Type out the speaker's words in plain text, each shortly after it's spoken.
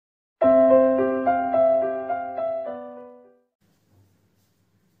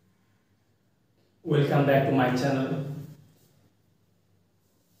welcome back to my channel.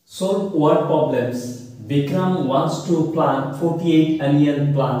 Solve word problems. Vikram wants to plant 48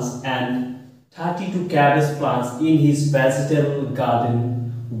 onion plants and 32 cabbage plants in his vegetable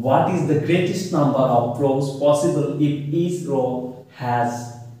garden. What is the greatest number of rows possible if each row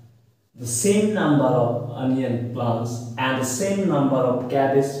has the same number of onion plants and the same number of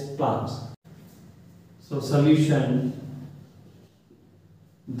cabbage plants? So solution,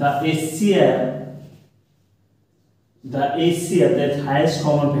 the HCF, that highest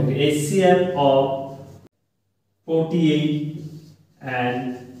common factor, HCF of 48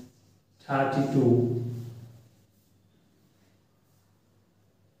 and 32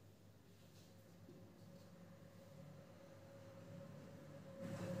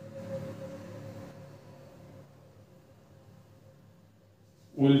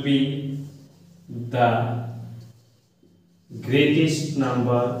 will be the greatest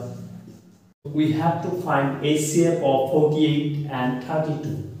number. We have to find HCF of 48 and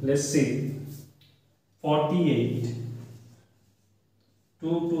 32. Let's see. 48, 2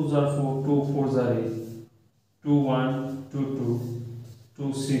 2s are 4, 2 4s are 8, 2 1, 2 2,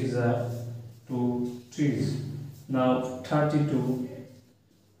 2 6 are 2 3s. Now 32,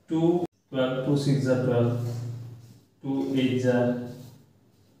 2 12, 2 6 are 12, 2 8 are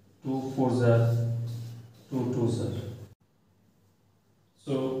 2 4s are 2 2s are.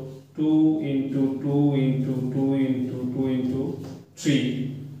 So 2 into 2 into 2 into 2 into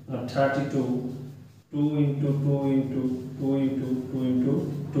 3, 32. 2 into 2 into 2 into 2 into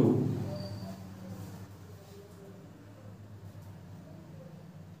 2.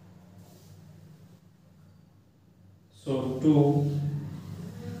 So 2,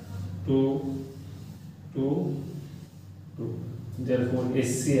 2, 2, 2. Therefore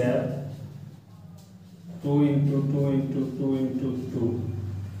HCF 2 into 2 into 2 into 2.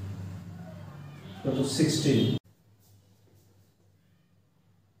 Go to 16.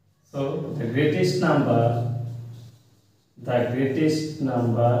 So the greatest number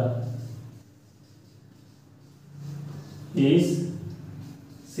is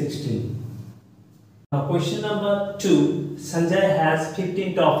 16. Now question number 2. Sanjay has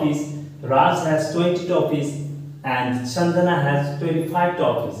 15 toffees, Raj has 20 toffees and Chandana has 25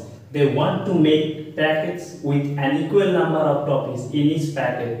 toffees. They want to make packets with an equal number of toffees in each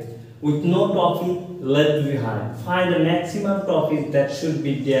packet with no toffee left behind. Find the maximum toffees that should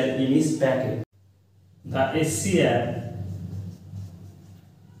be there in each packet. The HCF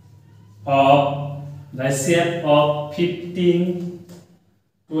of 15,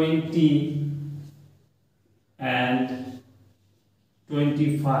 20 and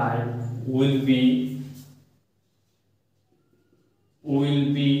 25 will be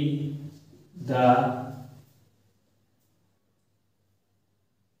the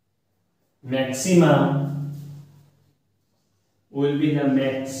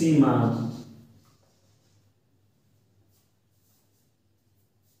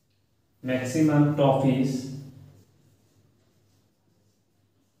maximum toffees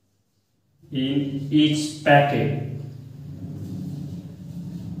in each packet.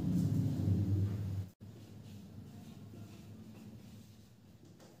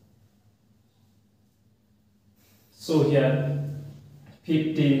 So here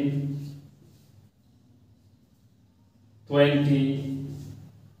 15, 20,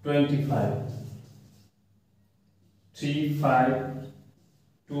 25, 3, 5,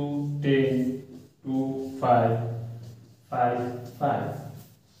 2, 10, 2, 5, 5, 5.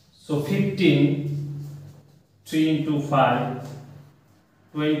 So 15, 3 into 5,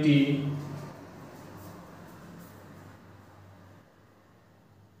 20,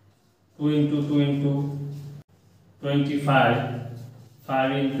 2 into 2 into 25,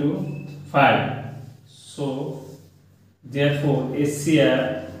 5 into 5. So therefore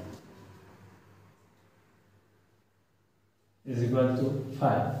HCF is equal to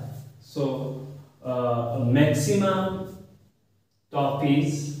 5. So maximum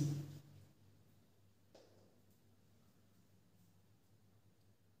toffees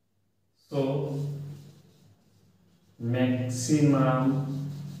maximum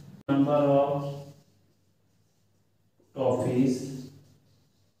number of toffees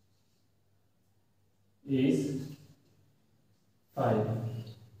is 5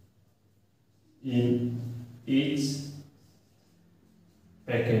 in each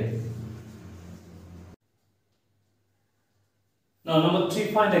packet. Now number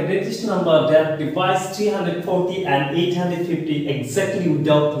 3, find the greatest number that divides 340 and 850 exactly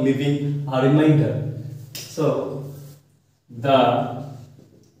without leaving a remainder. So the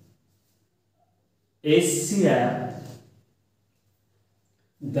HCF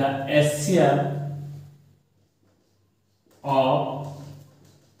of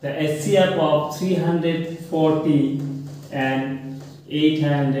the HCF of 340 and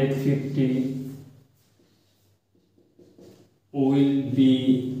 850 will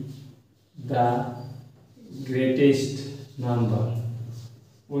be the greatest number.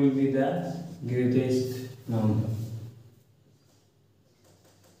 Will be the greatest number.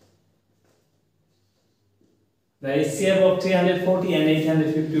 The HCF of 340 and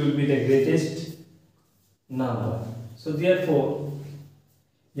 850 will be the greatest number. So therefore,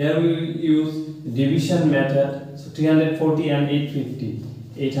 here we will use division method. So 340 and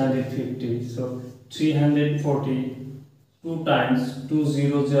 850. So 340, 2 times 2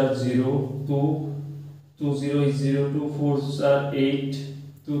 zeros are 0, 2 0 is 0, 2 4s are 8,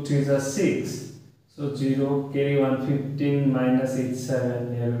 2 3s are 6. So 0 carry 1, 15 minus 8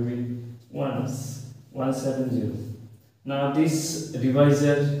 7. Here will be 170. Now this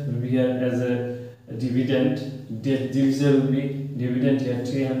divisor will be here as a dividend. The divisor will be dividend here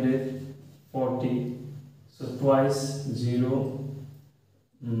 340. So twice 0,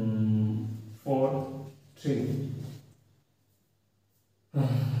 4, 3.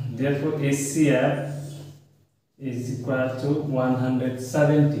 Therefore HCF is equal to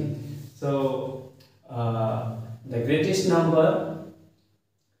 170. So the greatest number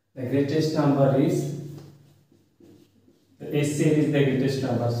is the HCF is the greatest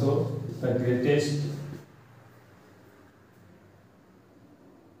number. So the greatest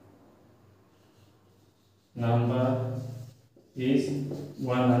number is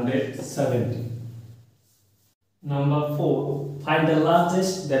 170. Number 4, find the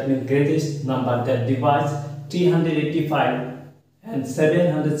largest, that means greatest number that divides 385 and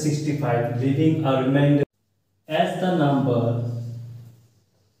 765, leaving a remainder. As the number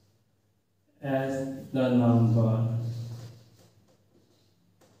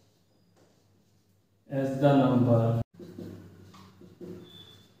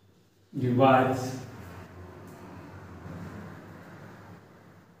divides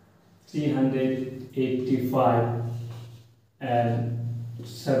 385 and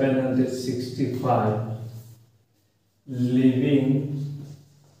 765, leaving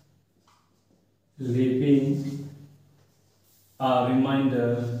a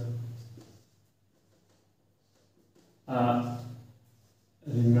remainder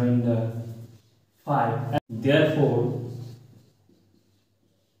 5. Therefore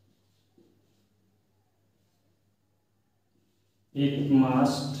it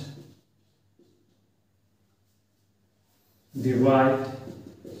must divide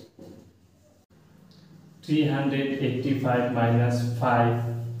 385 minus 5,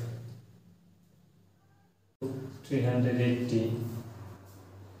 380,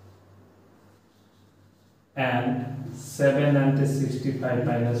 and 765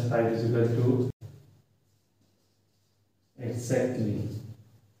 minus 5 is equal to exactly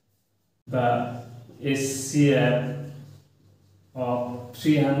the HCF of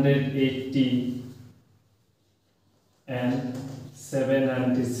 380 and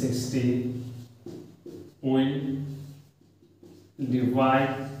 760 will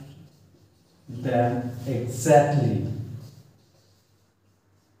divide them exactly.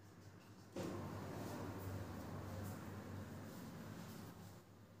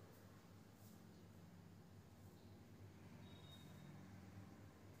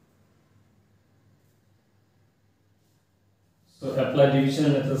 So apply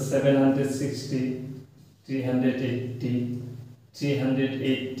division method. 760, 380,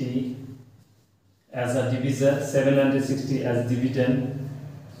 380 as a divisor, 760 as dividend.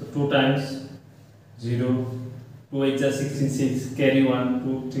 So 2 times 0, 2 8 are 16, 6, carry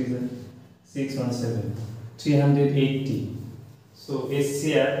 1, 2 3 are 6, 1 7, 380. So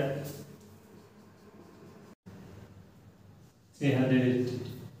HCF 380.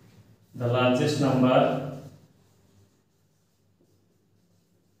 The largest number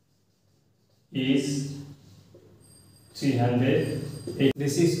is 308.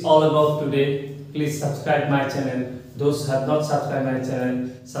 This is all about today. Please subscribe my channel. Those who have not subscribed my channel,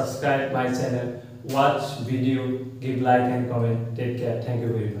 subscribe my channel. Watch video, give like and comment. Take care. Thank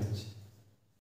you very much.